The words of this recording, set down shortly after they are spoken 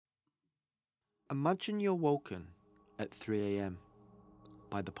Imagine you're woken at 3 a.m.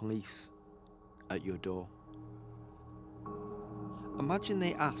 by the police at your door. Imagine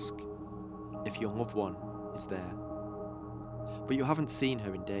they ask if your loved one is there, but you haven't seen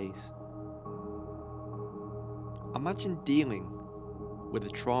her in days. Imagine dealing with the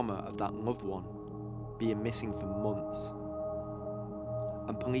trauma of that loved one being missing for months,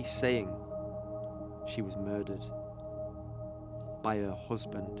 and police saying she was murdered by her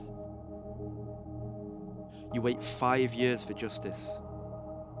husband. You wait 5 years for justice,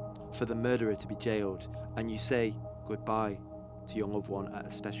 for the murderer to be jailed, and you say goodbye to your loved one at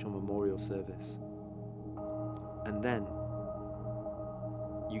a special memorial service. And then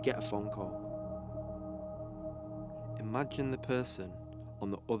you get a phone call. Imagine the person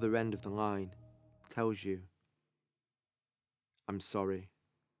on the other end of the line tells you, "I'm sorry.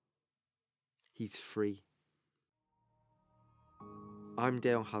 He's free." I'm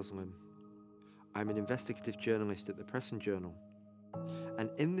Dale Haslam. I'm an investigative journalist at the Press and Journal, and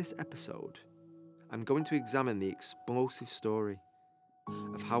in this episode, I'm going to examine the explosive story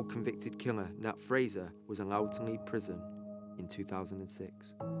of how convicted killer Nat Fraser was allowed to leave prison in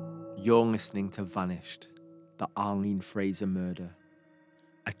 2006. You're listening to Vanished, the Arlene Fraser murder,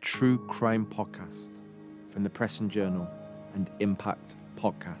 a true crime podcast from the Press and Journal and Impact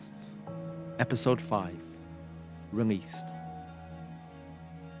Podcasts. Episode 5, released.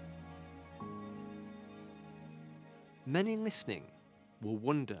 Many listening will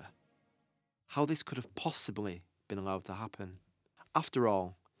wonder how this could have possibly been allowed to happen. After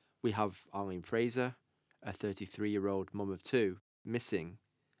all, we have Arlene Fraser, a 33-year-old mum of two, missing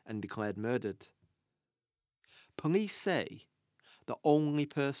and declared murdered. Police say the only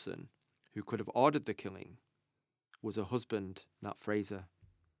person who could have ordered the killing was her husband, Nat Fraser.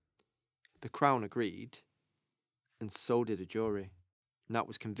 The Crown agreed, and so did a jury. Nat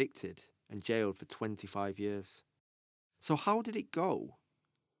was convicted and jailed for 25 years. So how did it go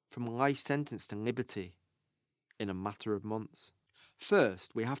from life sentence to liberty in a matter of months?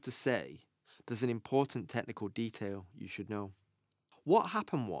 First, we have to say there's an important technical detail you should know. What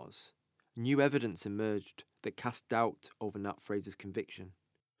happened was, new evidence emerged that cast doubt over Nat Fraser's conviction.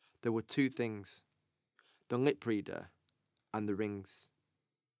 There were two things: the lip reader and the rings.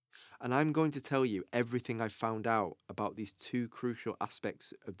 And I'm going to tell you everything I found out about these two crucial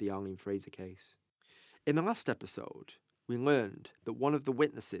aspects of the Arlene Fraser case. In the last episode, we learned that one of the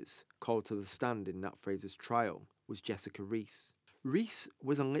witnesses called to the stand in Nat Fraser's trial was Jessica Reese. Reese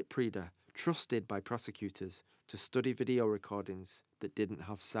was a lip reader trusted by prosecutors to study video recordings that didn't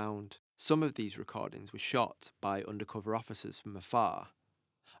have sound. Some of these recordings were shot by undercover officers from afar,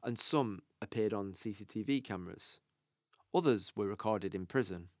 and some appeared on CCTV cameras. Others were recorded in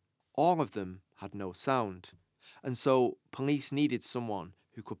prison. All of them had no sound, and so police needed someone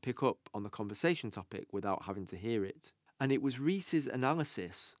who could pick up on the conversation topic without having to hear it. And it was Reese's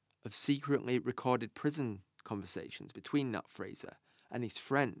analysis of secretly recorded prison conversations between Nat Fraser and his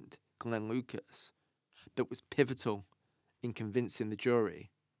friend, Glenn Lucas, that was pivotal in convincing the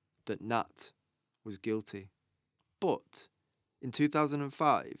jury that Nat was guilty. But in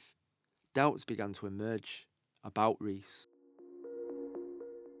 2005, doubts began to emerge about Reese.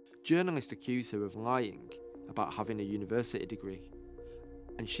 Journalists accused her of lying about having a university degree,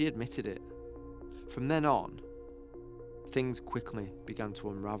 and she admitted it. From then on, things quickly began to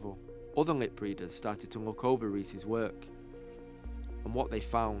unravel. Other lip readers started to look over Reese's work, and what they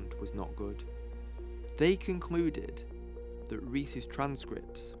found was not good. They concluded that Reese's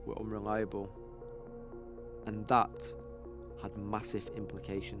transcripts were unreliable, and that had massive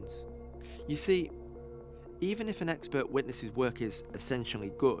implications. You see, even if an expert witness's work is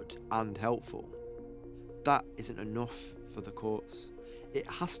essentially good and helpful, that isn't enough for the courts. It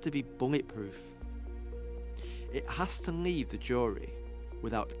has to be bulletproof. It has to leave the jury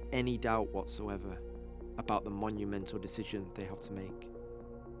without any doubt whatsoever about the monumental decision they have to make.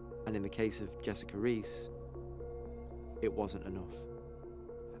 And in the case of Jessica Reese, it wasn't enough.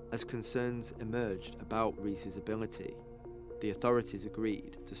 As concerns emerged about Reese's ability, the authorities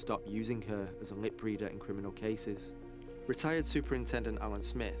agreed to stop using her as a lip reader in criminal cases. Retired Superintendent Alan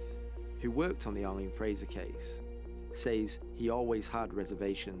Smith, who worked on the Arlene Fraser case, says he always had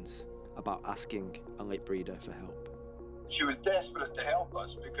reservations about asking a lip reader for help. She was desperate to help us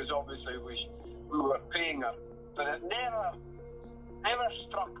because obviously we were paying her, but it never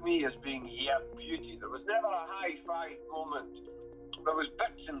struck me as being her beauty. There was never a high-five moment. There was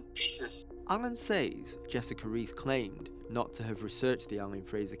bits and pieces. Alan says Jessica Reese claimed not to have researched the Arlene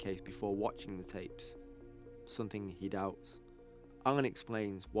Fraser case before watching the tapes, something he doubts. Alan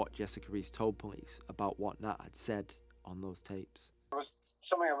explains what Jessica Reese told police about what Nat had said on those tapes. There was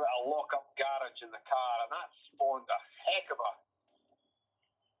something about a lock-up garage garage in the car, and that spawned a heck of a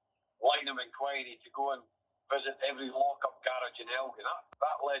line of inquiry to go and visit every lock-up garage in Elgin.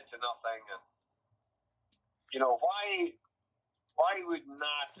 That led to nothing. And, you know, why would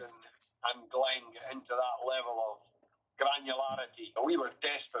Nat and Glenn get into that level of granularity? We were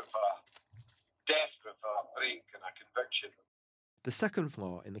desperate for a break and a conviction. The second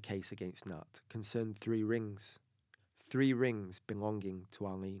flaw in the case against Nat concerned 3 rings. 3 rings belonging to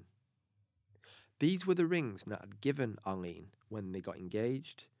Arlene. These were the rings Nat had given Arlene when they got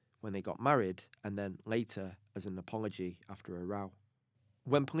engaged, when they got married, and then later as an apology after a row.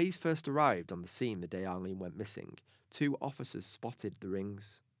 When police first arrived on the scene the day Arlene went missing, 2 officers spotted the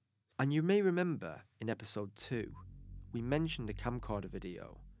rings. And you may remember in episode 2, we mentioned a camcorder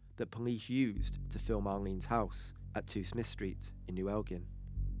video that police used to film Arlene's house at 2 Smith Street in New Elgin.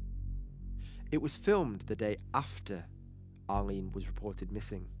 It was filmed the day after Arlene was reported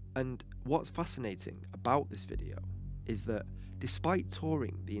missing. And what's fascinating about this video is that despite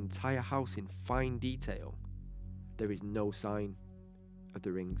touring the entire house in fine detail, there is no sign of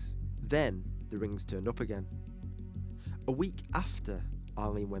the rings. Then the rings turned up again. A week after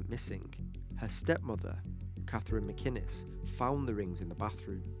Arlene went missing, her stepmother, Catherine McInnes, found the rings in the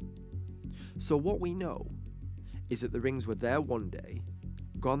bathroom. So what we know is that the rings were there one day,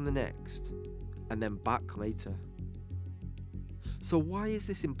 gone the next, and then back later. So why is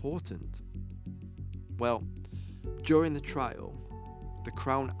this important? Well, during the trial, the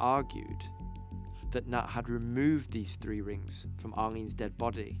Crown argued that Nat had removed these 3 rings from Arlene's dead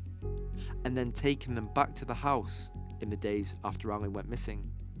body and then taken them back to the house in the days after Arlene went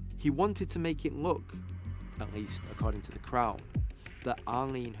missing. He wanted to make it look, at least according to the Crown, that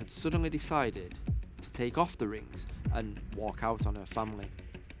Arlene had suddenly decided to take off the rings and walk out on her family.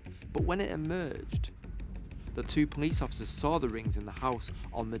 But when it emerged that 2 police officers saw the rings in the house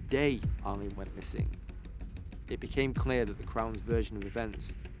on the day Arlene went missing, it became clear that the Crown's version of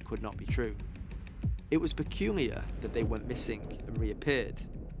events could not be true. It was peculiar that they went missing and reappeared,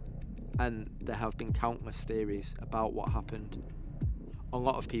 and there have been countless theories about what happened. A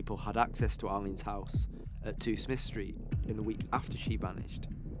lot of people had access to Arlene's house at 2 Smith Street in the week after she vanished,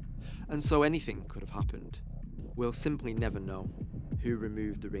 and so anything could have happened. We'll simply never know who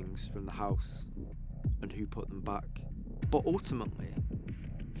removed the rings from the house and who put them back. But ultimately,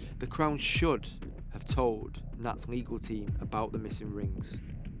 the Crown should have told Nat's legal team about the missing rings,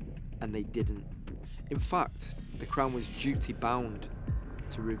 and they didn't. In fact, the Crown was duty-bound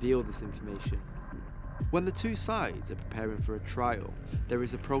to reveal this information. When the 2 sides are preparing for a trial, there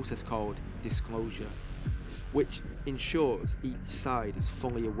is a process called disclosure, which ensures each side is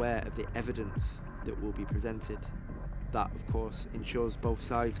fully aware of the evidence that will be presented. That, of course, ensures both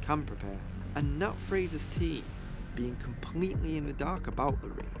sides can prepare. And Nat Fraser's team, being completely in the dark about the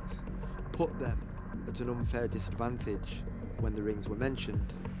rings, put them at an unfair disadvantage when the rings were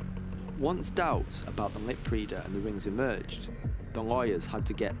mentioned. Once doubts about the lip reader and the rings emerged, the lawyers had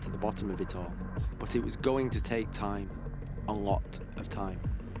to get to the bottom of it all. But it was going to take time, a lot of time.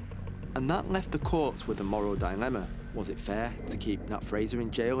 And that left the courts with a moral dilemma. Was it fair to keep Nat Fraser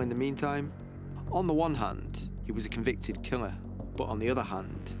in jail in the meantime? On the one hand, he was a convicted killer, but on the other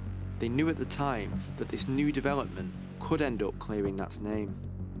hand, they knew at the time that this new development could end up clearing Nat's name.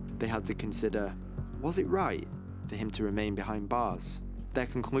 They had to consider, was it right for him to remain behind bars? Their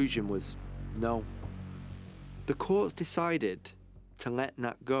conclusion was no. The courts decided to let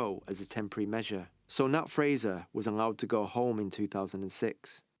Nat go as a temporary measure, so Nat Fraser was allowed to go home in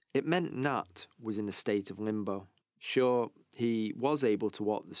 2006. It meant Nat was in a state of limbo. Sure, he was able to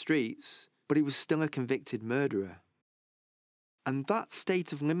walk the streets, but he was still a convicted murderer. And that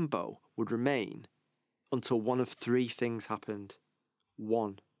state of limbo would remain until one of 3 things happened.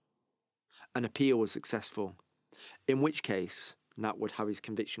 1, an appeal was successful, in which case Nat would have his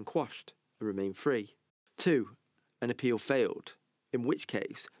conviction quashed and remain free. 2, an appeal failed, in which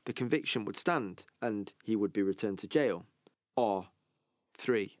case the conviction would stand and he would be returned to jail. Or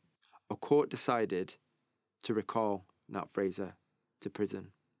 3, a court decided to recall Nat Fraser to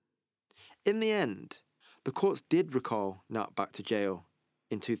prison. In the end, the courts did recall Nat back to jail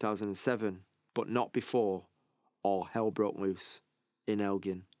in 2007, but not before all hell broke loose in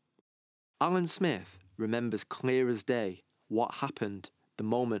Elgin. Alan Smith remembers clear as day what happened the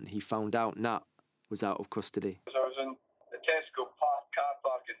moment he found out Nat was out of custody. I was in the Tesco car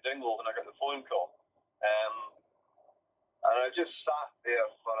park in Dingle when I got the phone call. And I just sat there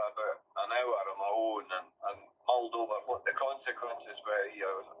for about an hour on my own and mulled over what the consequences were.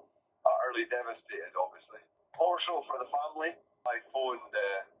 I was utterly devastated, obviously. More so for the family. I phoned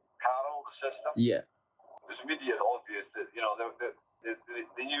Carol, the sister. Yeah. It was immediate obvious that,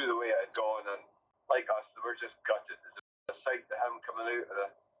 they knew knew the way it had gone, and like us, they were just gutted. The sight of him coming out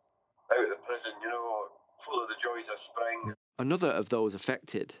of the prison, you know, full of the joys of spring. Another of those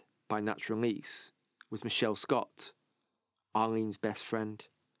affected by Nat's release was Michelle Scott, Arlene's best friend.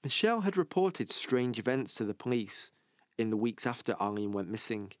 Michelle had reported strange events to the police in the weeks after Arlene went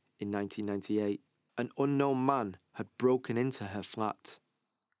missing in 1998. An unknown man had broken into her flat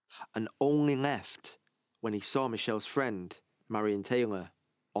and only left when he saw Michelle's friend, Marion Taylor,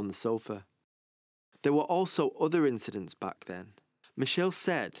 on the sofa. There were also other incidents back then. Michelle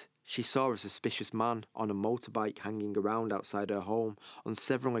said she saw a suspicious man on a motorbike hanging around outside her home on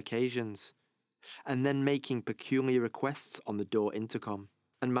several occasions, and then making peculiar requests on the door intercom.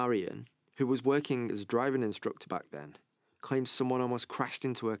 And Marion, who was working as a driving instructor back then, claimed someone almost crashed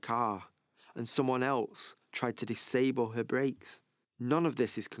into her car, and someone else tried to disable her brakes. None of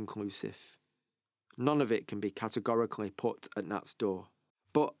this is conclusive. None of it can be categorically put at Nat's door.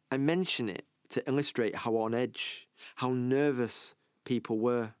 But I mention it to illustrate how on edge, how nervous people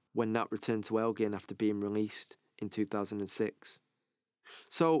were when Nat returned to Elgin after being released in 2006.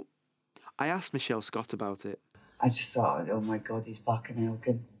 So I asked Michelle Scott about it. I just thought, oh my God, he's back in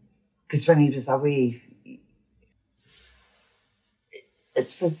Elgin. Because when he was away,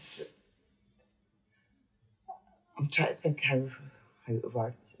 it was... I'm trying to think how it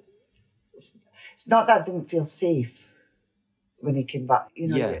worked. It's not that I didn't feel safe when he came back. You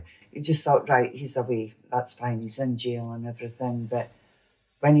know, Yeah. you just thought, right, he's away, that's fine, he's in jail and everything. But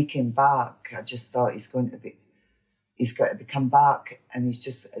when he came back, I just thought he's got to come back, and it's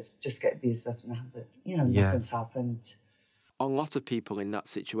just got to be as if nothing's happened. A lot of people in that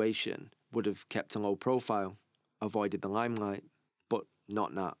situation would have kept a low profile, avoided the limelight, but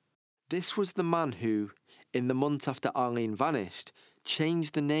not Nat. This was the man who, in the month after Arlene vanished,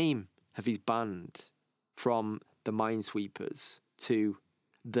 changed the name of his band from the Minesweepers to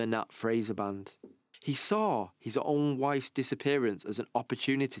the Nat Fraser Band. He saw his own wife's disappearance as an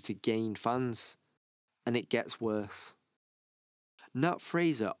opportunity to gain fans, and it gets worse. Nat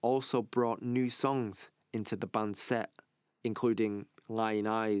Fraser also brought new songs into the band's set, including Lying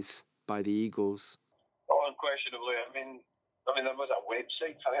Eyes by the Eagles. Oh, unquestionably. I mean, there was a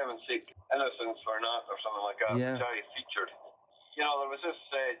website, for heaven's sake, Innocence for Nat or something like that, Yeah. which I featured. You know, there was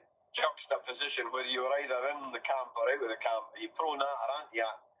this juxtaposition where you were either in the camp or out of the camp. Are you pro Nat or anti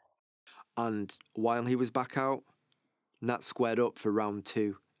Nat? And while he was back out, Nat squared up for round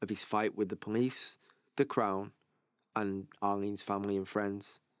 2 of his fight with the police, the Crown, and Arlene's family and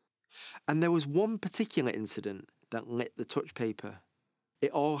friends. And there was one particular incident that lit the touch paper.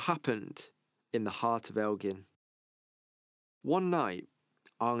 It all happened in the heart of Elgin. One night,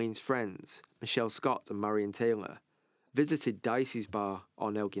 Arlene's friends, Michelle Scott and Marion Taylor, visited Dicey's bar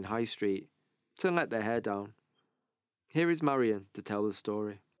on Elgin High Street to let their hair down. Here is Marion to tell the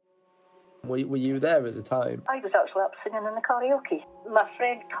story. Were you there at the time? I was actually up singing in the karaoke. My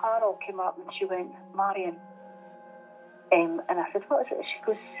friend Carol came up and she went, Marion. And I said, what is it? She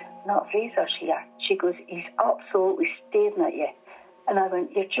goes, Nat Fraser here. She goes, he's absolutely staring at you. And I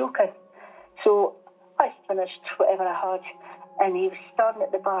went, you're joking. So I finished whatever I had, and he was standing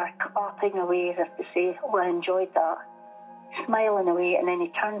at the bar clapping away as if to say, oh, I enjoyed that, smiling away. And then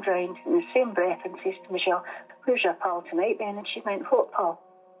he turned round in the same breath and says to Michelle, where's your pal tonight then? And she went, what pal?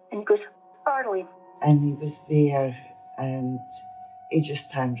 And he goes, Arlene. And he was there, and he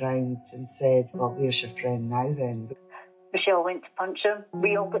just turned round and said, well, where's your friend now then? Michelle went to punch him.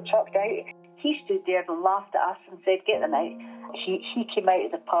 We all got chucked out. He stood there and laughed at us and said, get them out. He came out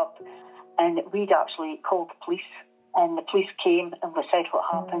of the pub, and we'd actually called the police. And the police came and we said what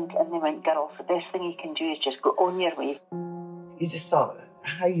happened, and they went, girls, the best thing you can do is just go on your way. You just thought,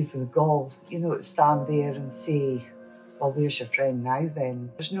 how you've the gall, to stand there and say, well, where's your friend now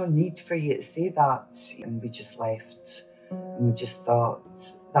then? There's no need for you to say that. And we just left. And we just thought,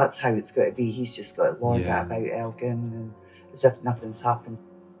 that's how it's got to be. He's just got to lord it about Elgin, and as if nothing's happened.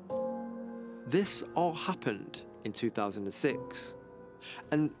 This all happened in 2006.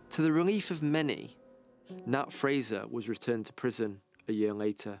 And to the relief of many, Nat Fraser was returned to prison a year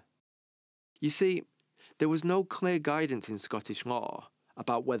later. You see, there was no clear guidance in Scottish law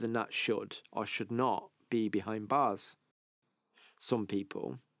about whether Nat should or should not be behind bars. Some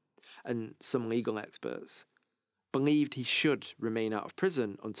people, and some legal experts, believed he should remain out of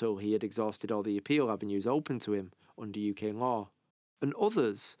prison until he had exhausted all the appeal avenues open to him under UK law. And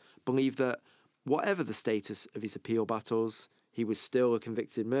others believed that, whatever the status of his appeal battles, he was still a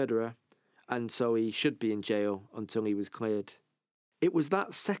convicted murderer, and so he should be in jail until he was cleared. It was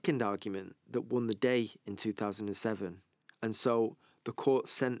that second argument that won the day in 2007, and so the court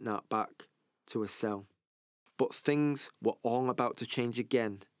sent Nat back to a cell. But things were all about to change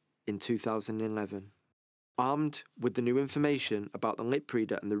again in 2011. Armed with the new information about the lip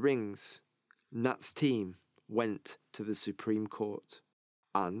reader and the rings, Nat's team went to the Supreme Court.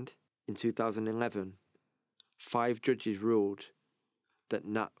 And in 2011, 5 judges ruled that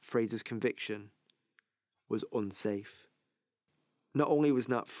Nat Fraser's conviction was unsafe. Not only was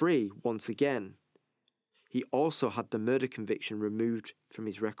Nat free once again, he also had the murder conviction removed from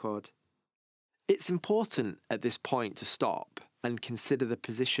his record. It's important at this point to stop and consider the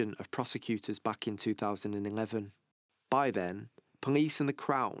position of prosecutors back in 2011. By then, police and the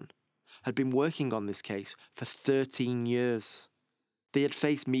Crown had been working on this case for 13 years. They had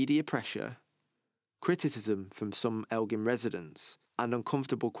faced media pressure, criticism from some Elgin residents, and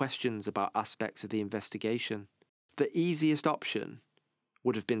uncomfortable questions about aspects of the investigation. The easiest option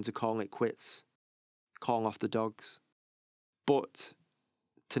would have been to call it quits, call off the dogs. But,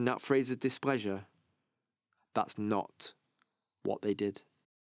 to Nat Fraser's displeasure, that's not what they did.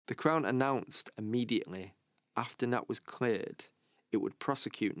 The Crown announced immediately after Nat was cleared it would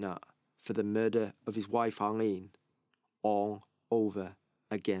prosecute Nat for the murder of his wife Arlene all over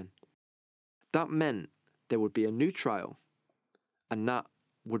again. That meant there would be a new trial, and Nat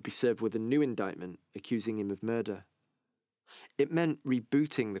would be served with a new indictment accusing him of murder. It meant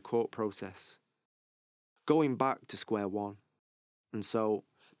rebooting the court process, going back to square one. And so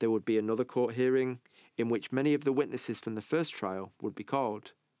there would be another court hearing in which many of the witnesses from the first trial would be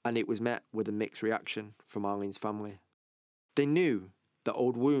called, and it was met with a mixed reaction from Arlene's family. They knew that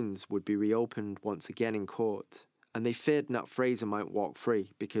old wounds would be reopened once again in court, and they feared Nat Fraser might walk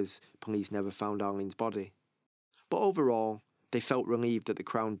free because police never found Arlene's body. But overall, they felt relieved that the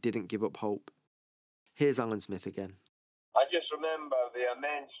Crown didn't give up hope. Here's Alan Smith again. I just remember the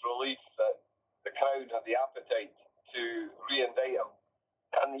immense relief that the Crown had the appetite to re-indict him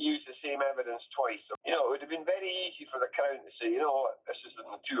and use the same evidence twice. You know, it would have been very easy for the Crown to say, you know what, this is in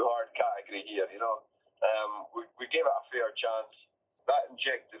the too hard category here, you know. We gave it a fair chance. That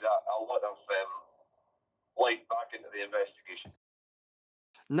injected a lot of light back into the investigation.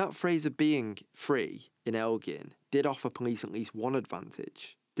 Nat Fraser being free in Elgin did offer police at least one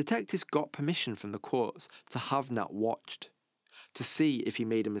advantage. Detectives got permission from the courts to have Nat watched, to see if he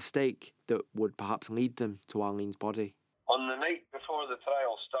made a mistake that would perhaps lead them to Arlene's body. On the night before the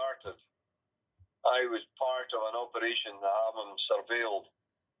trial started, I was part of an operation to have him surveilled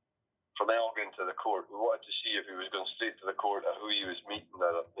from Elgin to the court. We wanted to see if he was going straight to the court or who he was meeting,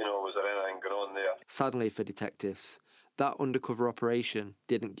 or, you know, was there anything going on there. Sadly for detectives, that undercover operation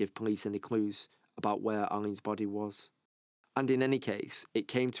didn't give police any clues about where Arlene's body was. And in any case, it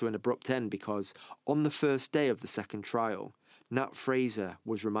came to an abrupt end because on the first day of the second trial, Nat Fraser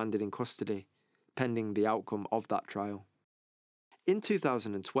was remanded in custody, pending the outcome of that trial. In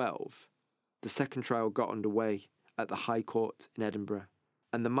 2012, the second trial got underway at the High Court in Edinburgh,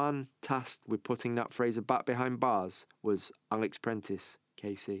 and the man tasked with putting Nat Fraser back behind bars was Alex Prentice,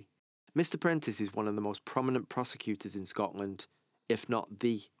 KC. Mr. Prentice is one of the most prominent prosecutors in Scotland, if not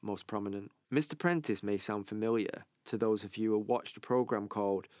the most prominent. Mr. Prentice may sound familiar to those of you who watched a programme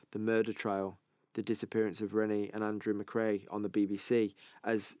called The Murder Trial, The Disappearance of Rennie and Andrew McRae on the BBC,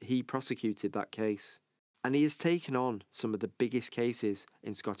 as he prosecuted that case. And he has taken on some of the biggest cases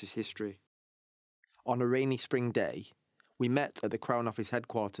in Scottish history. On a rainy spring day, we met at the Crown Office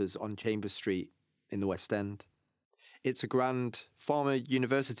headquarters on Chambers Street in the West End. It's a grand former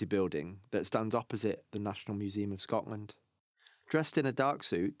university building that stands opposite the National Museum of Scotland. Dressed in a dark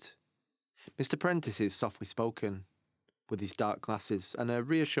suit, Mr. Prentice is softly spoken, with his dark glasses and a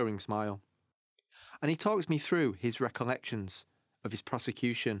reassuring smile. And he talks me through his recollections of his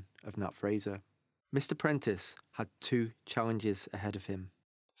prosecution of Nat Fraser. Mr. Prentice had 2 challenges ahead of him.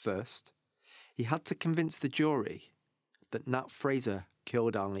 First, he had to convince the jury that Nat Fraser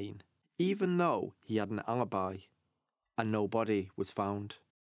killed Arlene, even though he had an alibi and no body was found.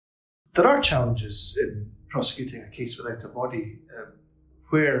 There are challenges in prosecuting a case without a body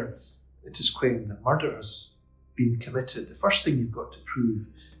where it is claimed that murder has been committed. The first thing you've got to prove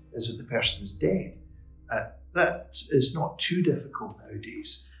is that the person is dead. That is not too difficult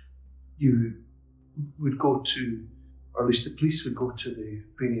nowadays. You would go to, or at least the police would go to the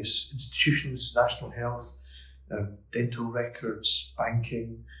various institutions, national health, dental records,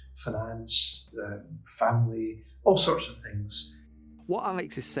 banking, finance, family, all sorts of things. What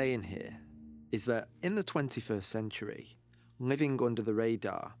Alex is saying here is that in the 21st century, living under the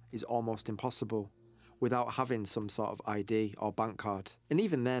radar is almost impossible without having some sort of ID or bank card. And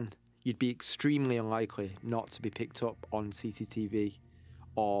even then, you'd be extremely unlikely not to be picked up on CCTV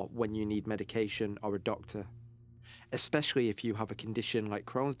or when you need medication or a doctor, especially if you have a condition like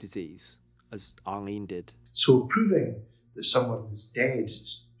Crohn's disease, as Arlene did. So proving that someone is dead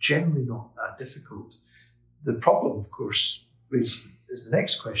is generally not that difficult. The problem, of course, is the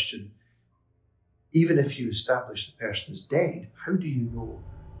next question. Even if you establish the person is dead, how do you know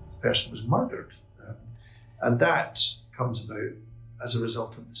the person was murdered? And that comes about as a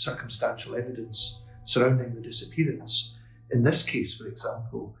result of the circumstantial evidence surrounding the disappearance. In this case, for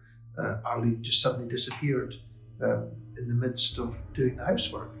example, Arlene just suddenly disappeared in the midst of doing the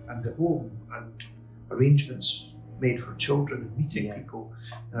housework and at home, and arrangements made for children and meeting people.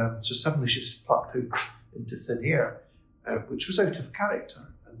 So suddenly she's plucked out into thin air, which was out of character,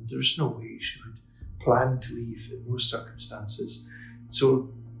 and there's no way she would plan to leave in those circumstances.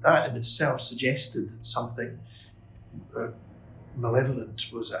 So that in itself suggested that something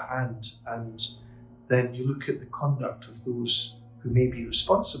malevolent was at hand, and then you look at the conduct of those who may be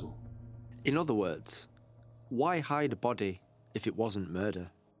responsible. In other words, why hide a body if it wasn't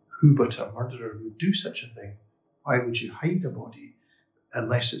murder? Who but a murderer would do such a thing? Why would you hide a body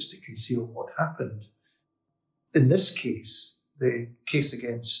unless it's to conceal what happened? In this case, the case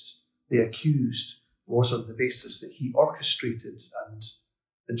against the accused was on the basis that he orchestrated and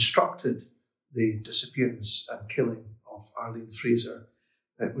instructed the disappearance and killing of Arlene Fraser.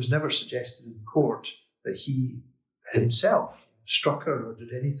 It was never suggested in court that he himself struck her or did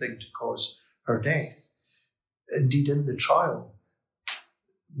anything to cause her death. Indeed, in the trial,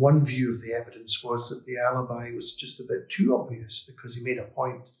 one view of the evidence was that the alibi was just a bit too obvious, because he made a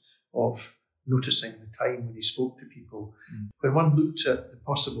point of noticing the time when he spoke to people. When one looked at the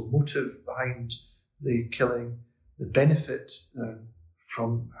possible motive behind the killing, the benefit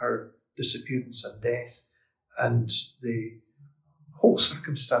from her disappearance and death, and the whole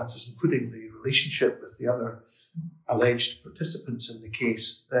circumstances, including the relationship with the other alleged participants in the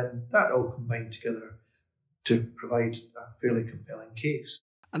case, then that all combined together to provide a fairly compelling case.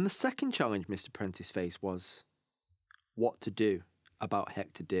 And the second challenge Mr. Prentice faced was what to do about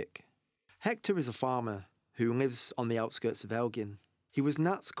Hector Dick. Hector is a farmer who lives on the outskirts of Elgin. He was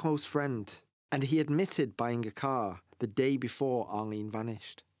Nat's close friend, and he admitted buying a car the day before Arlene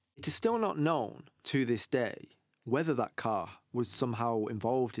vanished. It is still not known to this day whether that car was somehow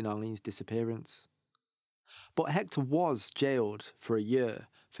involved in Arlene's disappearance. But Hector was jailed for a year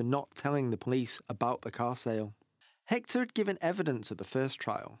for not telling the police about the car sale. Hector had given evidence at the first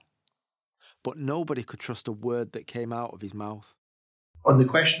trial, but nobody could trust a word that came out of his mouth. On the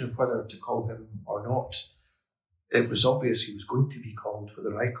question of whether to call him or not, it was obvious he was going to be called,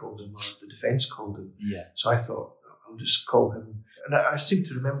 whether I called him or the defence called him. Yeah. So I thought, I'll just call him. And I seem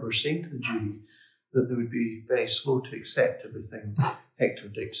to remember saying to the jury that they would be very slow to accept everything Hector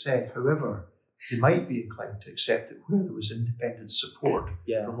Dick said. However, they might be inclined to accept it where there was independent support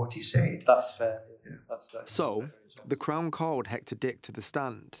from what he said. That's fair. Yeah. That's fair. So, the Crown called Hector Dick to the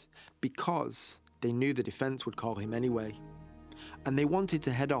stand because they knew the defence would call him anyway, and they wanted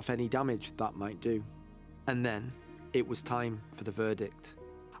to head off any damage that might do. And then it was time for the verdict.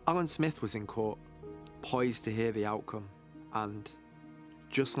 Alan Smith was in court, poised to hear the outcome, and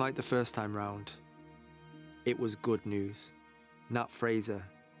just like the first time round, it was good news. Nat Fraser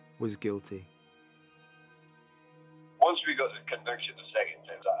was guilty. Once we got the conviction the second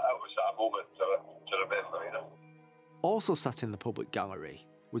time, that was a moment to remember, you know. Also sat in the public gallery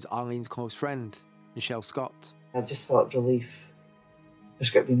was Arlene's close friend, Michelle Scott. I just thought, relief. There's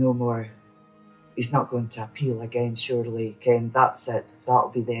got to be no more. He's not going to appeal again, surely. Again, that's it. That'll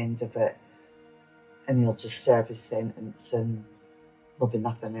be the end of it. And he'll just serve his sentence, and there'll be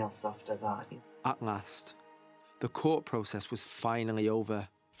nothing else after that. At last, the court process was finally over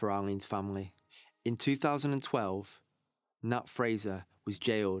for Arlene's family. In 2012, Nat Fraser was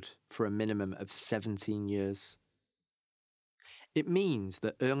jailed for a minimum of 17 years. It means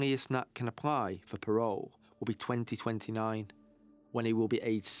the earliest Nat can apply for parole will be 2029, when he will be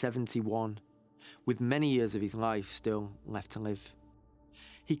aged 71, with many years of his life still left to live.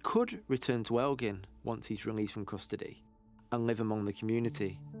 He could return to Elgin once he's released from custody and live among the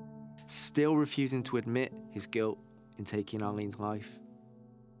community, still refusing to admit his guilt in taking Arlene's life.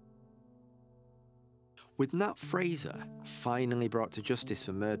 With Nat Fraser finally brought to justice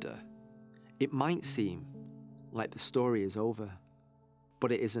for murder, it might seem like the story is over,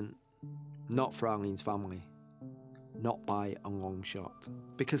 but it isn't. Not for Arlene's family. Not by a long shot.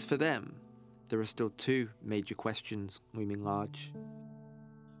 Because for them, there are still two major questions looming large.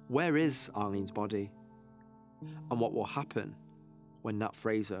 Where is Arlene's body? And what will happen when Nat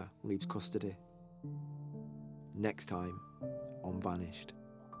Fraser leaves custody? Next time on Vanished.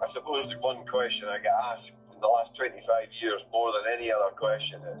 I suppose the one question I get asked in the last 25 years more than any other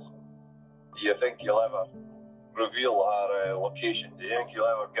question is, do you think you'll ever reveal her location? Do you think you'll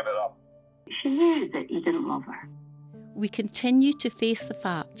ever give it up? She knew that he didn't love her. we continue to face the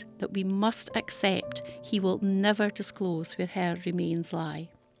fact that we must accept he will never disclose where her remains lie.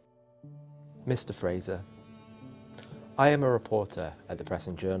 Mr. Fraser, I am a reporter at the Press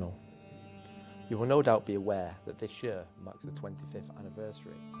and Journal. You will no doubt be aware that this year marks the 25th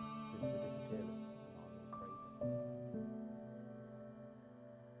anniversary since the disappearance of Arlene Fraser.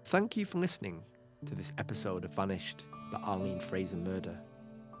 Thank you for listening to this episode of Vanished, the Arlene Fraser murder.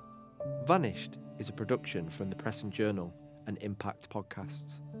 Vanished is a production from the Press and Journal and Impact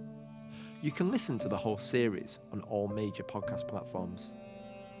Podcasts. You can listen to the whole series on all major podcast platforms.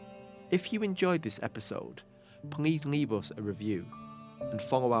 If you enjoyed this episode, please leave us a review and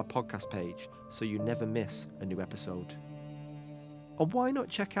follow our podcast page so you never miss a new episode. And why not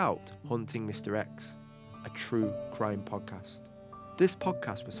check out Hunting Mr. X, a true crime podcast? This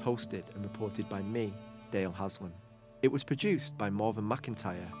podcast was hosted and reported by me, Dale Haslam. It was produced by Morven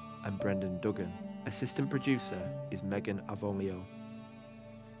McIntyre and Brendan Duggan. Assistant producer is Megan Avolio.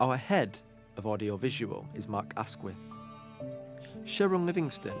 Our head of audiovisual is Mark Asquith. Cheryl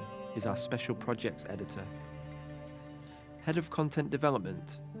Livingston is our special projects editor. Head of content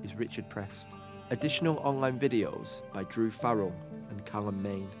development is Richard Prest. Additional online videos by Drew Farrell and Callum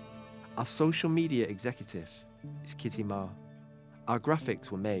Main. Our social media executive is Kitty Marr. Our graphics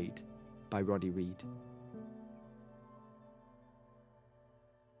were made by Roddy Reed.